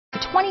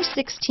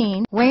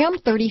2016 Ram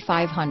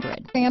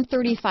 3500. Ram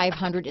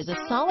 3500 is a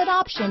solid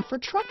option for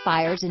truck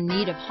buyers in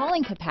need of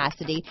hauling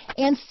capacity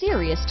and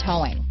serious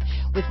towing.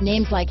 With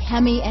names like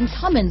Hemi and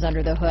Cummins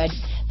under the hood,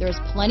 there's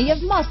plenty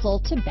of muscle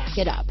to back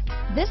it up.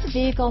 This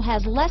vehicle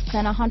has less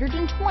than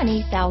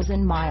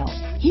 120,000 miles.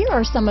 Here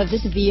are some of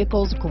this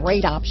vehicle's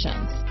great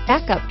options: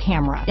 backup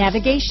camera,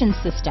 navigation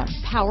system,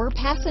 power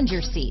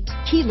passenger seat,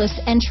 keyless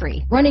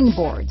entry, running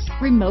boards,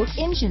 remote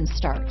engine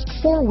start,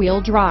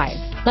 four-wheel drive,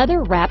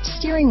 leather-wrapped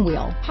steering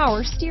wheel,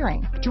 power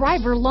steering,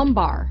 driver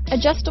lumbar,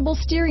 adjustable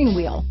steering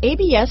wheel,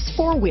 ABS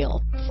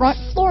four-wheel, front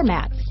floor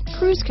mats,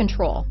 cruise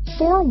control,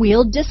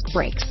 four-wheel disc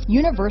brakes,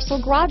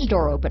 universal garage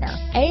door opener,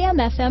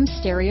 AM/FM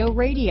stereo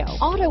radio,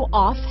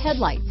 auto-off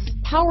headlights,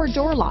 power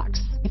door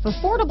locks. If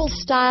affordable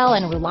style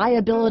and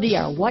reliability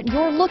are what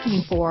you're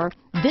looking for,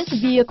 this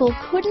vehicle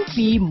couldn't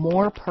be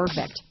more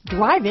perfect.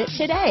 Drive it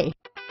today.